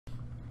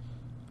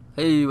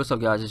Hey, what's up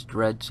guys, it's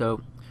Dread.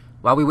 So,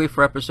 while we wait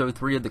for episode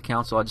 3 of the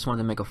council, I just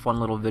wanted to make a fun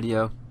little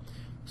video.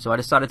 So I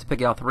decided to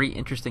pick out 3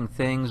 interesting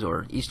things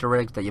or Easter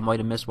eggs that you might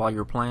have missed while you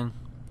were playing.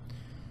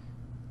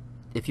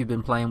 If you've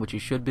been playing, which you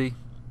should be.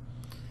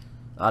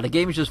 The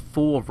game is just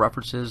full of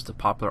references to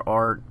popular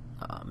art,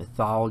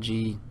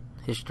 mythology,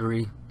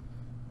 history,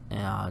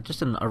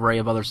 just an array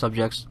of other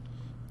subjects.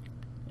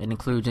 It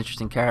includes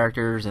interesting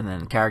characters and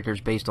then characters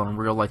based on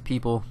real life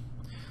people.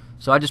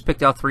 So I just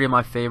picked out 3 of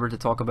my favorite to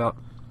talk about.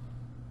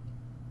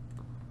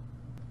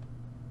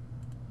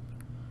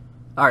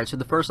 Alright, so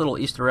the first little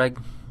Easter egg,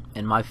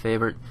 and my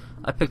favorite,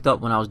 I picked up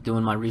when I was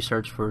doing my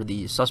research for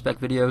the suspect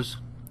videos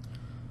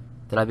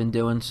that I've been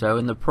doing. So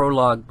in the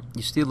prologue,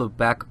 you see the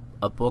back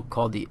a book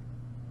called the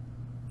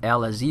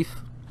Al-Azif,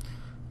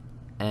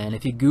 and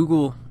if you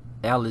Google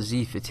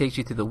Al-Azif, it takes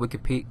you to the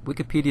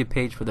Wikipedia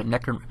page for the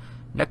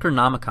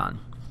Necronomicon.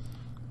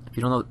 If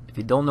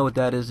you don't know what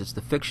that is, it's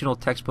the fictional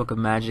textbook of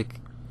magic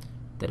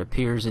that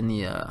appears in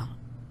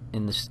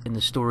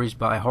the stories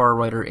by horror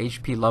writer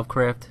H.P.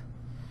 Lovecraft.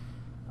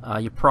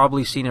 You've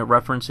probably seen it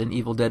referenced in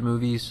Evil Dead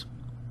movies.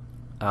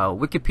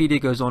 Wikipedia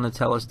goes on to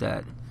tell us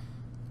that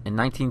in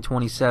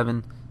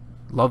 1927,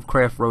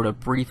 Lovecraft wrote a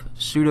brief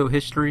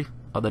pseudo-history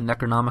of the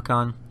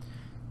Necronomicon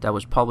that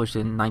was published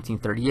in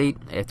 1938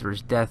 after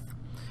his death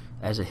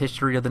as a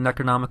history of the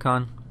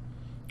Necronomicon.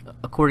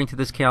 According to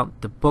this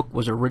count, the book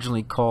was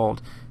originally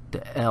called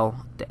the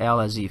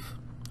Al-Azif,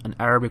 an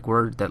Arabic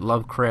word that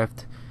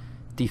Lovecraft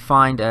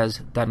defined as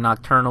that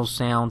nocturnal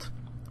sound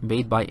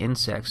made by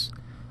insects,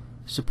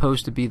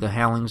 supposed to be the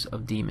howlings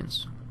of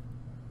demons.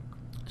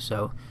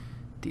 So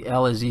the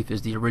Al-Azif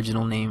is the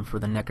original name for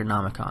the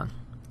Necronomicon.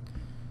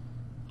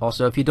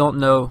 Also, if you don't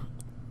know,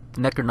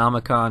 the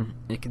Necronomicon,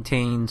 it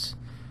contains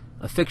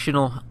a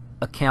fictional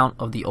account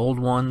of the old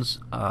ones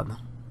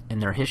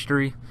and their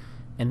history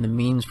and the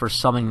means for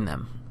summoning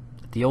them.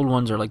 The old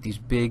ones are like these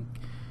big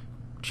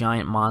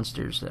giant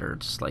monsters that are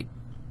just like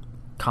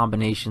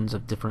combinations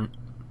of different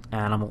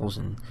animals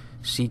and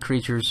sea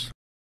creatures.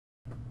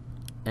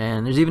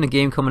 And there's even a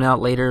game coming out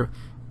later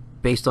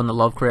based on the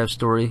Lovecraft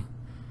story,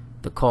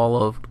 The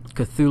Call of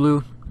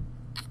Cthulhu,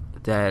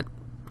 that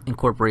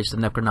incorporates the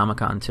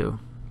Necronomicon too.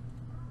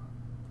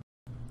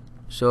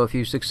 So if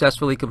you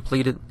successfully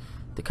completed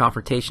the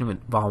confrontation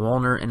with Von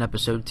Wallner in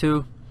episode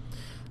 2,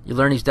 you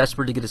learn he's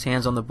desperate to get his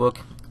hands on the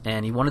book,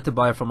 and he wanted to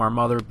buy it from our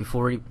mother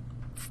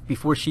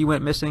before she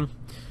went missing.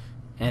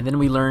 And then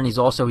we learn he's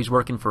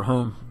working for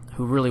Home,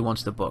 who really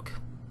wants the book.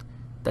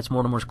 That's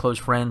Mortimer's close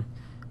friend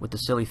with the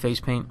silly face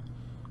paint.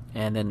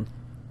 And then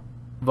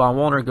Von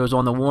Wallner goes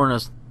on to warn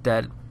us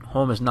that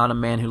Holm is not a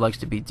man who likes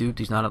to be duped.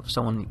 He's not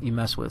someone you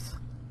mess with.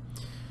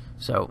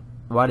 So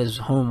why does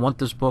Holm want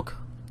this book?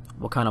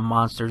 What kind of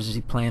monsters is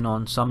he planning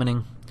on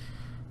summoning?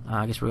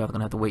 I guess we're going to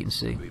have to wait and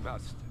see.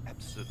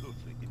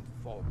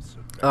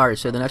 Alright,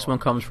 so the next one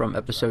comes from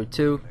episode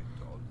 2.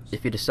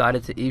 If you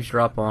decided to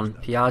eavesdrop on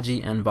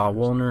Piaggi and Von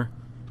Wallner,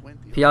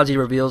 Piaggi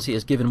reveals he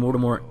has given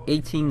Mortimer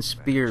 18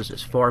 spears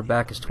as far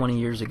back as 20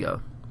 years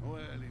ago.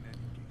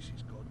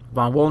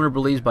 Von Wallner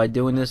believes by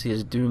doing this he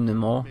has doomed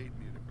them all.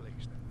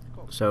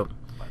 So,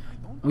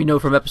 we know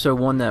from episode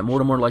 1 that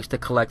Mortimer likes to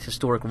collect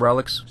historic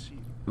relics.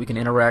 We can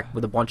interact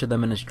with a bunch of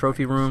them in his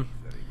trophy room.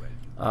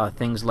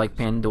 Things like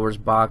Pandora's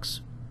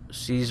box,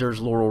 Caesar's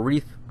laurel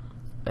wreath,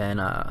 and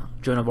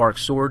Joan of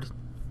Arc's sword.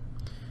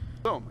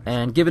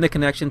 And given the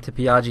connection to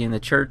Piaggi and the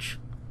church,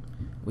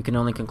 we can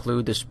only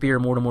conclude the spear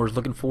Mortimer is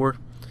looking for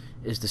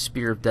is the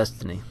Spear of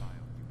Destiny.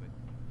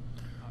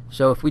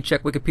 So if we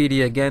check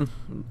Wikipedia again,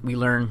 we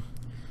learn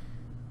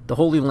the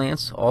Holy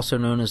Lance, also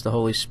known as the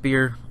Holy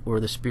Spear or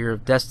the Spear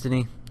of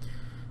Destiny,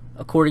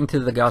 according to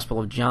the Gospel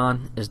of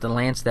John, is the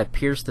lance that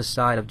pierced the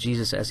side of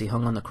Jesus as he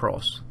hung on the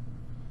cross.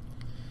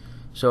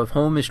 So if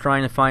Holm is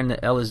trying to find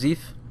the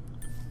Al-Azif,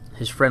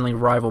 his friendly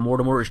rival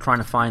Mortimer is trying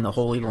to find the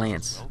Holy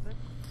Lance.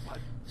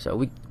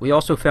 So we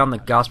also found the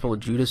Gospel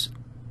of Judas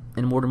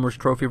in Mortimer's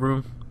trophy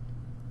room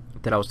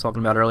that I was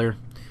talking about earlier.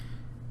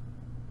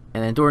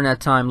 And then during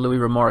that time, Louis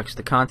remarks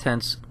the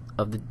contents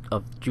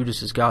of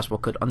Judas's Gospel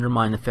could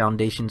undermine the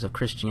foundations of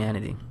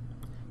Christianity.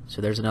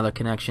 So there's another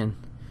connection.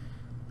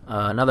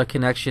 Another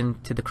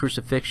connection to the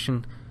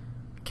crucifixion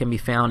can be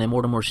found in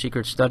Mortimer's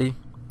secret study,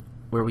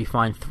 where we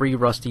find 3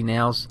 rusty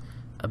nails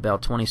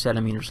about 20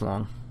 centimeters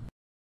long.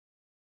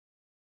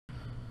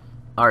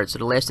 Alright, so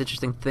the last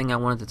interesting thing I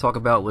wanted to talk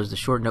about was the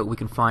short note we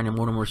can find in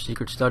Mortimer's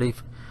secret study,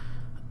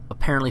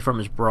 apparently from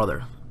his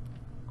brother.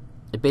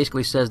 It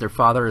basically says their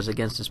father is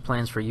against his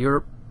plans for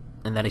Europe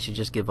and that he should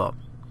just give up.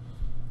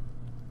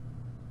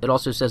 It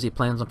also says he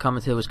plans on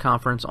coming to his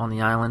conference on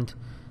the island,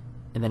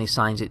 and then he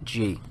signs it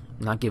G,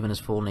 not giving his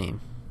full name.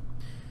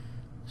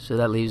 So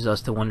that leaves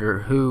us to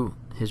wonder who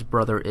his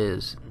brother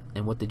is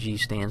and what the G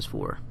stands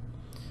for.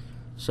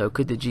 So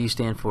could the G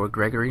stand for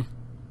Gregory?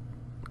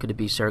 Could it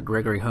be Sir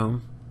Gregory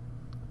Home,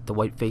 the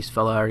white-faced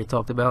fellow I already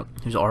talked about,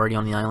 who's already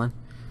on the island?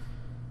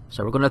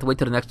 So we're going to have to wait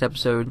till the next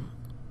episode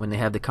when they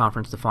have the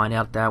conference to find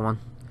out that one.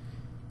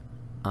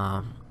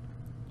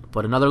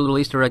 But another little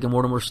Easter egg in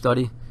Mortimer's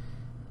study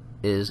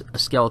is a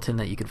skeleton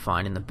that you can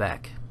find in the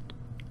back.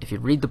 If you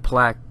read the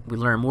plaque, we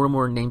learn more and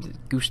more names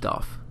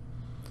Gustav.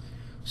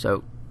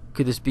 So,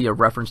 could this be a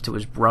reference to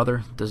his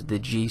brother? Does the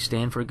G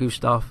stand for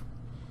Gustav?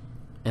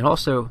 And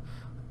also,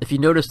 if you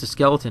notice the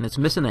skeleton, it's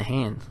missing a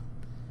hand,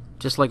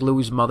 just like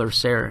Louis' mother,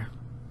 Sarah.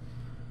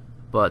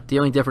 But the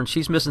only difference,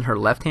 she's missing her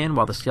left hand,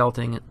 while the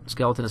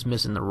skeleton is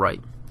missing the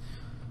right.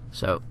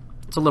 So,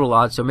 it's a little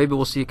odd, so maybe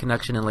we'll see a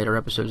connection in later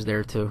episodes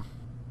there too.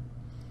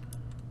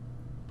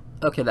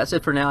 Okay, that's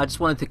it for now. I just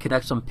wanted to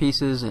connect some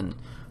pieces and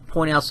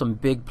point out some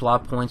big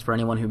plot points for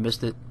anyone who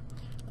missed it.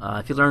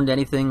 If you learned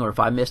anything or if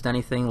I missed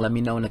anything, let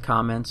me know in the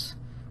comments.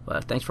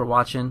 But thanks for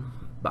watching.